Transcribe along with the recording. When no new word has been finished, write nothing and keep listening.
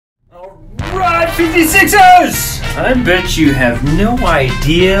56ers! I bet you have no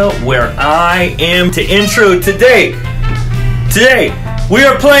idea where I am to intro today. Today, we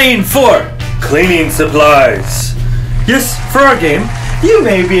are playing for cleaning supplies. Yes, for our game, you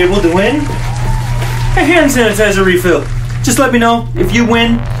may be able to win a hand sanitizer refill. Just let me know if you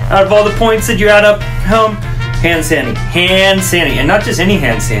win out of all the points that you add up home. Hand sandy. Hand sandy. And not just any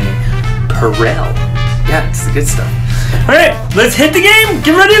hand sandy. Purell. Yeah, it's the good stuff. Alright, let's hit the game.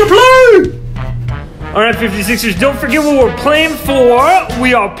 Get ready to play. Alright, 56ers, don't forget what we're playing for.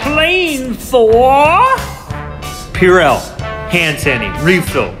 We are playing for Purell hand sandy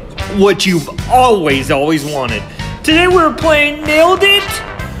refill. What you've always wanted. Today we're playing Nailed It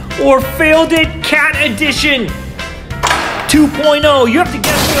or Failed It Cat Edition 2.0. You have to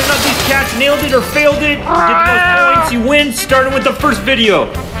guess whether or not these cats nailed it or failed it. Get the most points, you win, starting with the first video.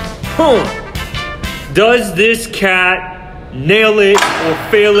 Does this cat nail it or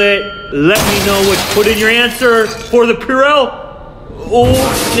fail it? Let me know what. Put in your answer for the Purell. Oh,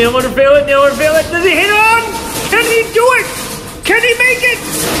 nail it or fail it, nail it or fail it. Does he hit on? Can he do it? Can he make it?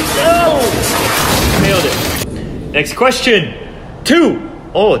 No. Nailed it. Next question. 2.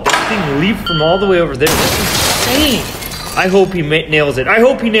 Oh, that thing leaped from all the way over there. That's insane. I hope he nails it. I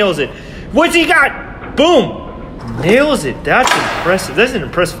hope he nails it. What's he got? Boom. Nails it. That's impressive. That's an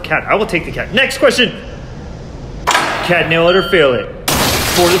impressive cat. I will take the cat. Next question. Cat nail it or fail it?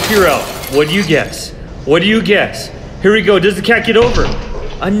 For the Purell. What do you guess? What do you guess? Here we go. Does the cat get over?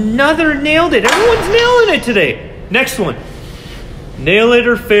 Another nailed it. Everyone's nailing it today. Next one. Nail it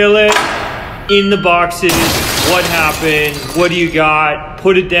or fail it? In the boxes. What happened? What do you got?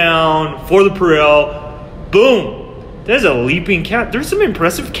 Put it down for the Purell. Boom. There's a leaping cat. There's some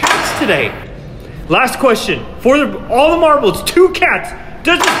impressive cats today. Last question. For all the marbles, 2 cats.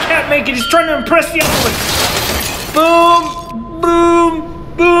 Does this cat make it? He's trying to impress the other one. Boom,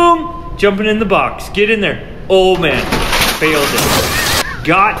 boom, boom. Jumping in the box. Get in there. Oh, man. Failed it.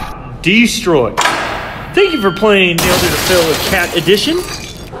 Got destroyed. Thank you for playing Nailed It or Failed It Cat Edition.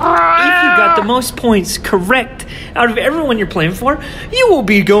 If you got the most points correct out of everyone you're playing for, you will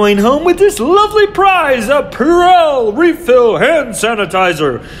be going home with this lovely prize, a Purell Refill Hand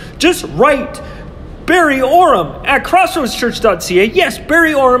Sanitizer. Just write Barry Oram at crossroadschurch.ca. Yes,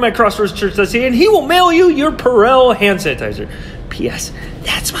 Barry Oram at crossroadschurch.ca, and he will mail you your Purell hand sanitizer. P.S.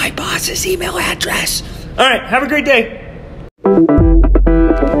 That's my boss's email address. All right, have a great day.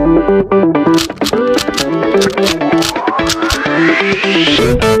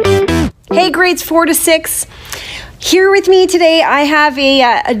 Hey, grades 4 to 6. Here with me today, I have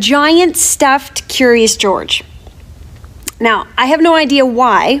a giant stuffed Curious George. Now, I have no idea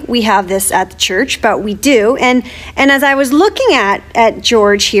why we have this at the church, but we do. And as I was looking at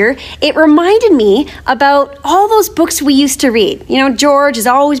George here, it reminded me about all those books we used to read. You know, George is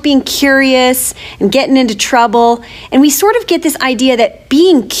always being curious and getting into trouble. And we sort of get this idea that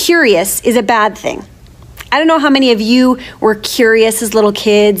being curious is a bad thing. I don't know how many of you were curious as little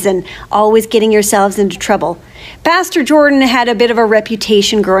kids and always getting yourselves into trouble. Pastor Jordan had a bit of a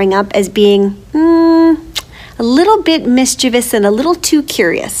reputation growing up as being a little bit mischievous and a little too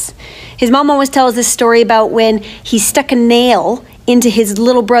curious. His mom always tells this story about when he stuck a nail into his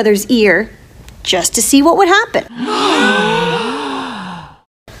little brother's ear just to see what would happen.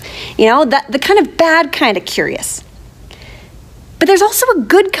 You know, the kind of bad kind of curious. But there's also a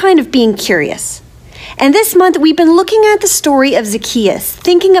good kind of being curious. And this month, we've been looking at the story of Zacchaeus,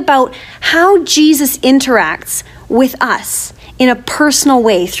 thinking about how Jesus interacts with us in a personal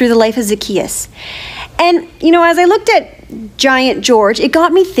way through the life of Zacchaeus. And, you know, as I looked at Giant George, it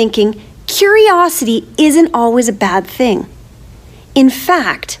got me thinking, curiosity isn't always a bad thing. In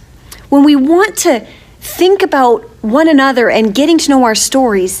fact, when we want to think about one another and getting to know our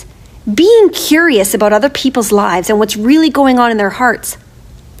stories, being curious about other people's lives and what's really going on in their hearts,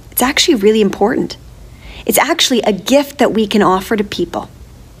 it's actually really important. It's actually a gift that we can offer to people.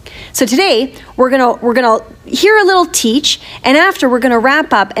 So today, we're gonna hear a little teach, and after we're gonna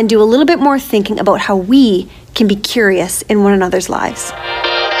wrap up and do a little bit more thinking about how we can be curious in one another's lives.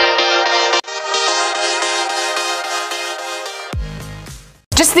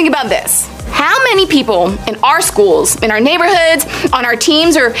 Just think about this. How many people in our schools, in our neighborhoods, on our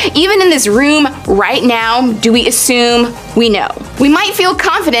teams, or even in this room right now do we assume we know? We might feel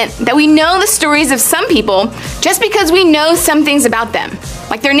confident that we know the stories of some people just because we know some things about them,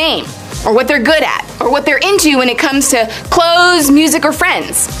 like their name, or what they're good at, or what they're into when it comes to clothes, music, or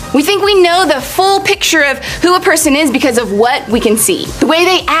friends. We think we know the full picture of who a person is because of what we can see, the way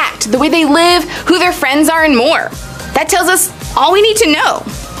they act, the way they live, who their friends are, and more. That tells us all we need to know,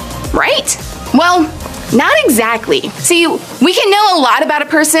 right? Well, Not exactly. See, we can know a lot about a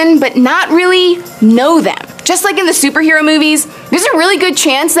person, but not really know them. Just like in the superhero movies, there's a really good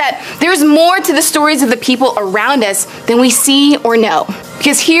chance that there's more to the stories of the people around us than we see or know.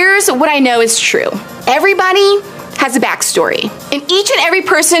 Because here's what I know is true. Everybody has a backstory. In each and every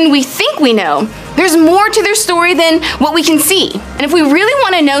person we think we know, there's more to their story than what we can see. And if we really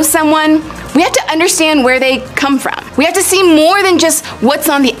want to know someone, we have to understand where they come from. We have to see more than just what's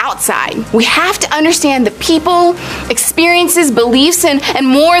on the outside. We have to understand the people, experiences, beliefs, and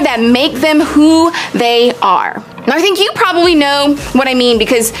more that make them who they are. Now, I think you probably know what I mean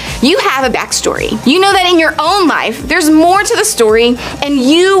because you have a backstory. You know that in your own life, there's more to the story, and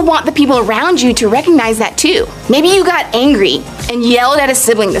you want the people around you to recognize that too. Maybe you got angry and yelled at a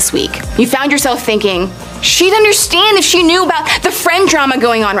sibling this week. You found yourself thinking, she'd understand if she knew about the friend drama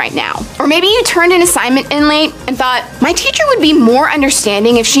going on right now. Or maybe you turned an assignment in late and thought, my teacher would be more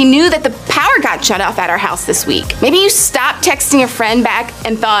understanding if she knew that the power got shut off at our house this week. Maybe you stopped texting a friend back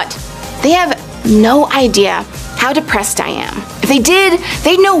and thought, they have no idea how depressed I am. If they did,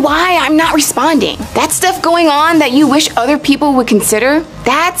 they'd know why I'm not responding. That stuff going on that you wish other people would consider,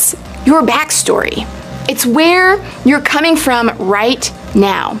 that's your backstory. It's where you're coming from right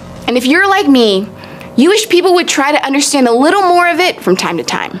now. And if you're like me, you wish people would try to understand a little more of it from time to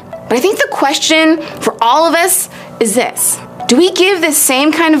time. But I think the question for all of us is this: do we give this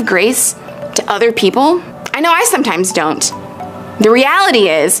same kind of grace to other people? I know I sometimes don't. The reality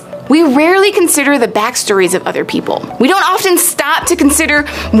is, we rarely consider the backstories of other people. We don't often stop to consider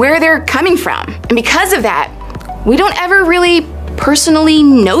where they're coming from. And because of that, we don't ever really personally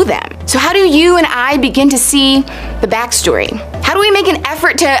know them. So how do you and I begin to see the backstory? How do we make an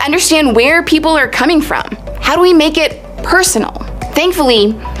effort to understand where people are coming from? How do we make it personal?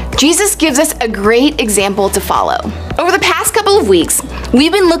 Thankfully, Jesus gives us a great example to follow. Over the past couple of weeks,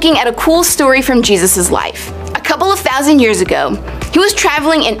 we've been looking at a cool story from Jesus' life. A couple of thousand years ago, he was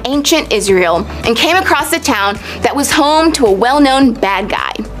traveling in ancient Israel and came across a town that was home to a well-known bad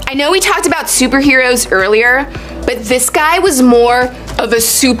guy. I know we talked about superheroes earlier, but this guy was more of a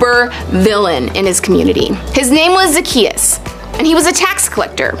super villain in his community. His name was Zacchaeus, and he was a tax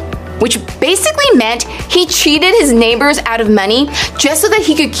collector, which basically meant he cheated his neighbors out of money just so that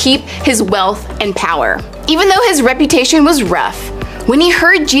he could keep his wealth and power. Even though his reputation was rough, when he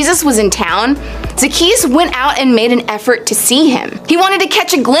heard Jesus was in town, Zacchaeus went out and made an effort to see him. He wanted to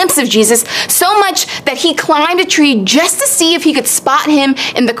catch a glimpse of Jesus so much that he climbed a tree just to see if he could spot him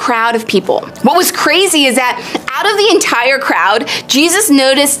in the crowd of people. What was crazy is that out of the entire crowd, Jesus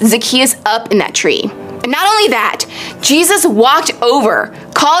noticed Zacchaeus up in that tree. And not only that, Jesus walked over,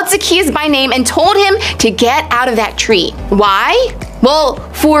 called Zacchaeus by name, and told him to get out of that tree. Why? Well,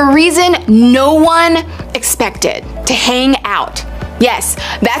 for a reason no one expected: to hang out. Yes,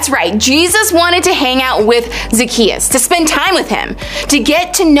 that's right. Jesus wanted to hang out with Zacchaeus, to spend time with him, to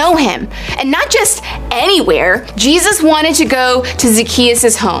get to know him. And not just anywhere. Jesus wanted to go to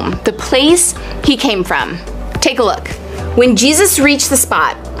Zacchaeus' home, the place he came from. Take a look. When Jesus reached the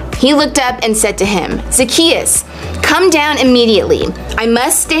spot, he looked up and said to him, "Zacchaeus, come down immediately. I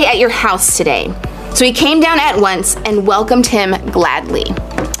must stay at your house today." So he came down at once and welcomed him gladly.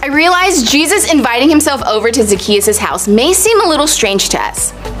 I realize Jesus inviting himself over to Zacchaeus' house may seem a little strange to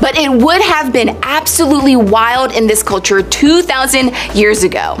us, but it would have been absolutely wild in this culture 2,000 years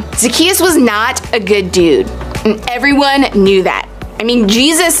ago. Zacchaeus was not a good dude, and everyone knew that. I mean,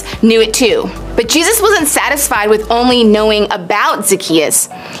 Jesus knew it too. But Jesus wasn't satisfied with only knowing about Zacchaeus.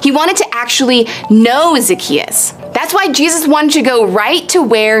 He wanted to actually know Zacchaeus. That's why Jesus wanted to go right to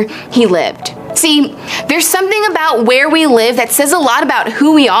where he lived. See, there's something about where we live that says a lot about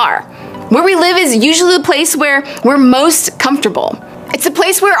who we are. Where we live is usually the place where we're most comfortable. It's a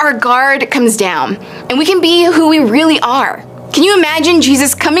place where our guard comes down and we can be who we really are. Can you imagine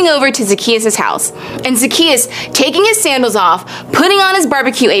Jesus coming over to Zacchaeus' house and Zacchaeus taking his sandals off, putting on his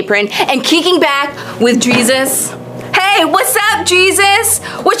barbecue apron, and kicking back with Jesus? "Hey, what's up, Jesus?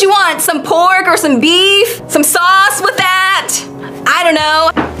 What you want, some pork or some beef? Some sauce with that? I don't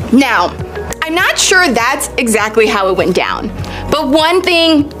know." Now, I'm not sure that's exactly how it went down, but one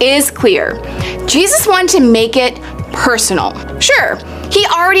thing is clear. Jesus wanted to make it personal. Sure, he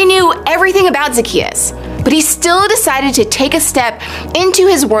already knew everything about Zacchaeus, but he still decided to take a step into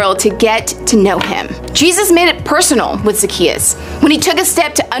his world to get to know him. Jesus made it personal with Zacchaeus when he took a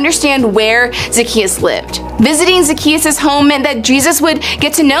step to understand where Zacchaeus lived. Visiting Zacchaeus' home meant that Jesus would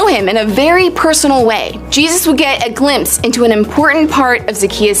get to know him in a very personal way. Jesus would get a glimpse into an important part of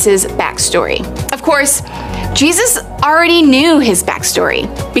Zacchaeus' backstory. Of course, Jesus already knew his backstory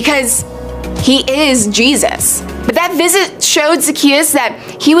because he is Jesus. But that visit showed Zacchaeus that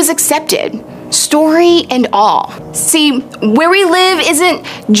he was accepted. story and all. See, where we live isn't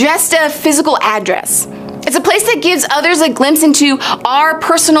just a physical address. It's a place that gives others a glimpse into our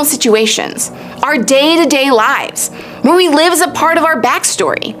personal situations, our day-to-day lives. Where we live is a part of our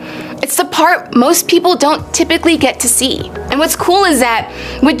backstory. It's the part most people don't typically get to see. And what's cool is that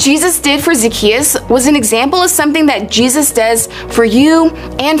what Jesus did for Zacchaeus was an example of something that Jesus does for you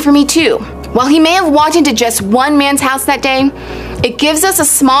and for me too. While he may have walked into just one man's house that day, it gives us a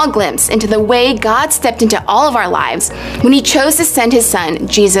small glimpse into the way God stepped into all of our lives when he chose to send his son,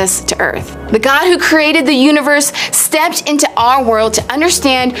 Jesus, to earth. The God who created the universe stepped into our world to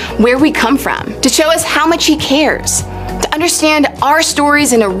understand where we come from, to show us how much he cares, to understand our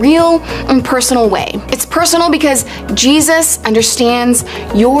stories in a real and personal way. It's personal because Jesus understands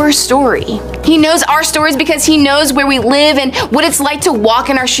your story. He knows our stories because he knows where we live and what it's like to walk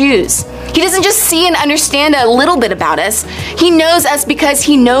in our shoes. He doesn't just see and understand a little bit about us. He knows us because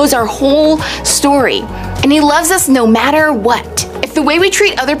he knows our whole story. And he loves us no matter what. If the way we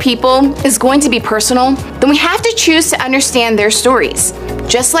treat other people is going to be personal, then we have to choose to understand their stories,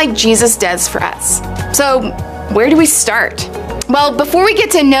 just like Jesus does for us. So, where do we start? Well, before we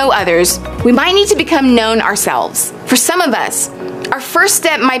get to know others, we might need to become known ourselves. For some of us, our first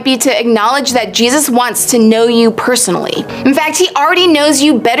step might be to acknowledge that Jesus wants to know you personally. In fact, he already knows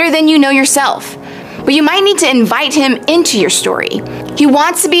you better than you know yourself. But you might need to invite him into your story. He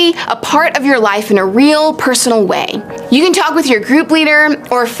wants to be a part of your life in a real, personal way. You can talk with your group leader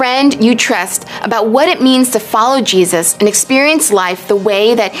or a friend you trust about what it means to follow Jesus and experience life the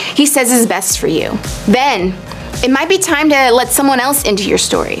way that he says is best for you. Then, it might be time to let someone else into your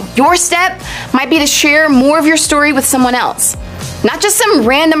story. Your step might be to share more of your story with someone else. Not just some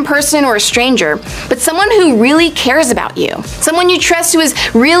random person or a stranger, but someone who really cares about you. Someone you trust who is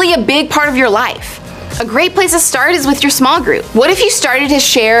really a big part of your life. A great place to start is with your small group. What if you started to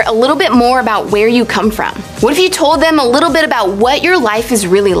share a little bit more about where you come from? What if you told them a little bit about what your life is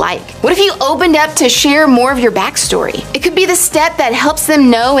really like? What if you opened up to share more of your backstory? It could be the step that helps them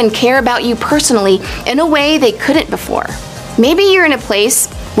know and care about you personally in a way they couldn't before. Maybe you're in a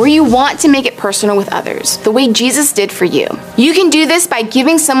place where you want to make it personal with others, the way Jesus did for you. You can do this by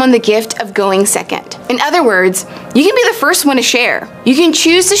giving someone the gift of going second. In other words, you can be the first one to share. You can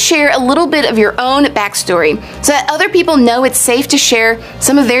choose to share a little bit of your own backstory so that other people know it's safe to share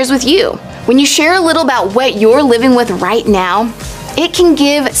some of theirs with you. When you share a little about what you're living with right now, it can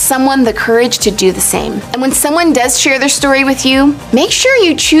give someone the courage to do the same. And when someone does share their story with you, make sure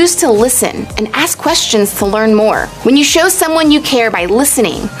you choose to listen and ask questions to learn more. When you show someone you care by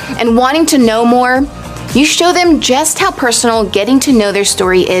listening and wanting to know more, you show them just how personal getting to know their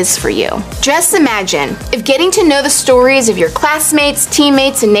story is for you. Just imagine if getting to know the stories of your classmates,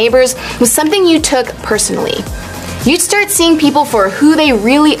 teammates, and neighbors was something you took personally. You'd start seeing people for who they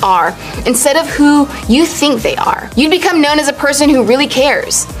really are instead of who you think they are. You'd become known as a person who really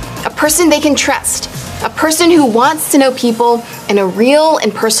cares, a person they can trust, a person who wants to know people in a real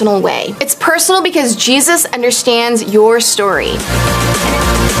and personal way. It's personal because Jesus understands your story.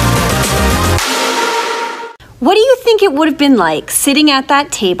 What do you think it would have been like sitting at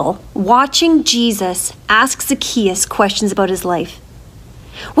that table, watching Jesus ask Zacchaeus questions about his life?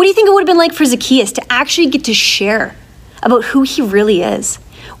 What do you think it would have been like for Zacchaeus to actually get to share about who he really is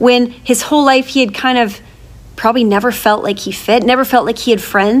when his whole life he had kind of probably never felt like he fit, never felt like he had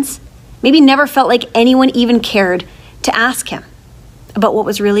friends, maybe never felt like anyone even cared to ask him about what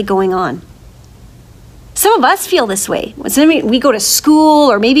was really going on? Some of us feel this way. When we go to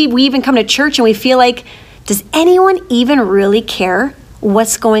school or maybe we even come to church and we feel like, does anyone even really care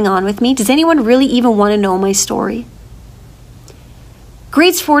what's going on with me? Does anyone really even want to know my story?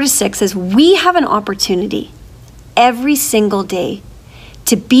 Grades 4 to 6 says we have an opportunity every single day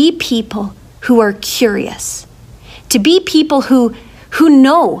to be people who are curious, to be people who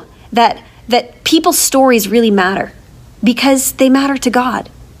know that people's stories really matter because they matter to God.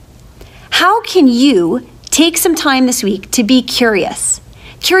 How can you take some time this week to be curious?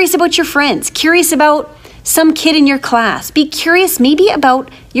 Curious about your friends, curious about some kid in your class, be curious maybe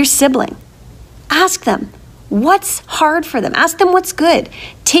about your sibling. Ask them what's hard for them. Ask them what's good.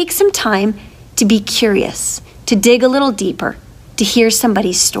 Take some time to be curious, to dig a little deeper, to hear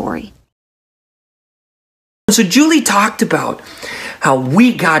somebody's story. So Julie talked about how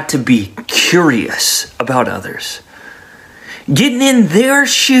we got to be curious about others, getting in their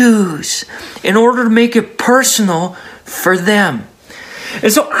shoes in order to make it personal for them.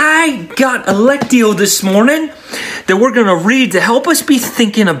 And so I got a lectio this morning that we're going to read to help us be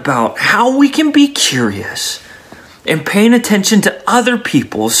thinking about how we can be curious and paying attention to other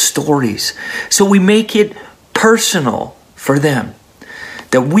people's stories so we make it personal for them.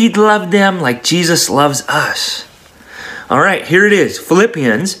 that we'd love them like Jesus loves us. All right, here it is.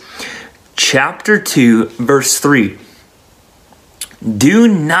 Philippians chapter 2, verse 3. Do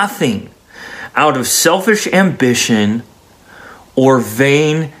nothing out of selfish ambition or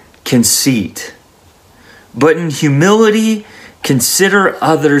vain conceit, but in humility consider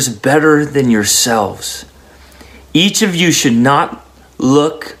others better than yourselves. Each of you should not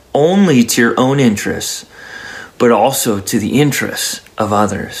look only to your own interests, but also to the interests of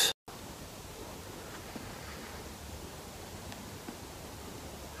others.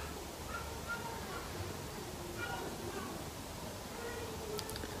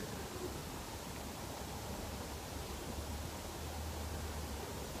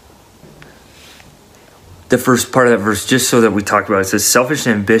 The first part of that verse, just so that we talk about it, says selfish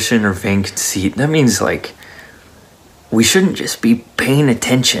ambition or vain conceit. That means like we shouldn't just be paying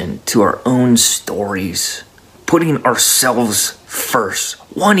attention to our own stories, putting ourselves first,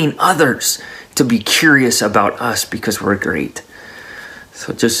 wanting others to be curious about us because we're great.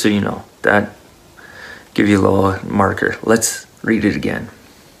 So just so you know, that give you a little marker. Let's read it again.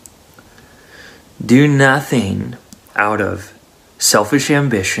 Do nothing out of selfish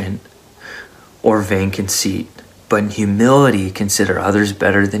ambition or vain conceit, but in humility consider others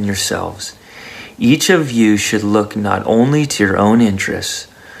better than yourselves. Each of you should look not only to your own interests,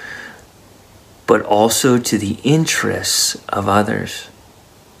 but also to the interests of others.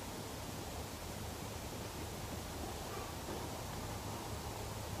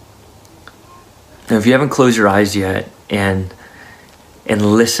 Now, if you haven't closed your eyes yet and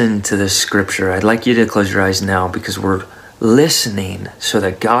listen to this scripture, I'd like you to close your eyes now, because we're listening so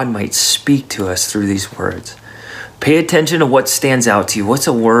that God might speak to us through these words. Pay attention to what stands out to you. What's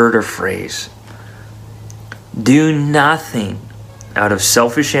a word or phrase? Do nothing out of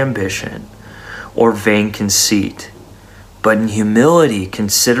selfish ambition or vain conceit, but in humility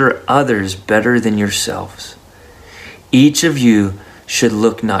consider others better than yourselves. Each of you should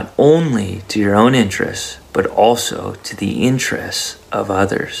look not only to your own interests, but also to the interests of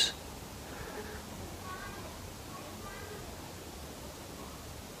others.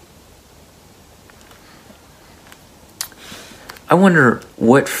 I wonder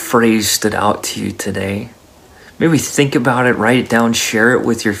what phrase stood out to you today. Maybe think about it, write it down, share it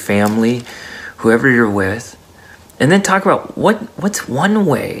with your family, whoever you're with, and then talk about what's one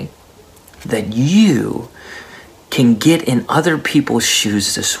way that you can get in other people's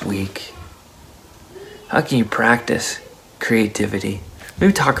shoes this week. How can you practice creativity?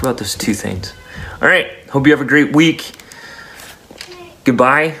 Maybe talk about those two things. All right, hope you have a great week.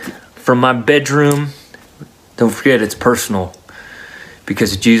 Goodbye from my bedroom. Don't forget, it's personal,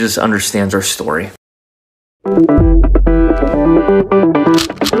 because Jesus understands our story.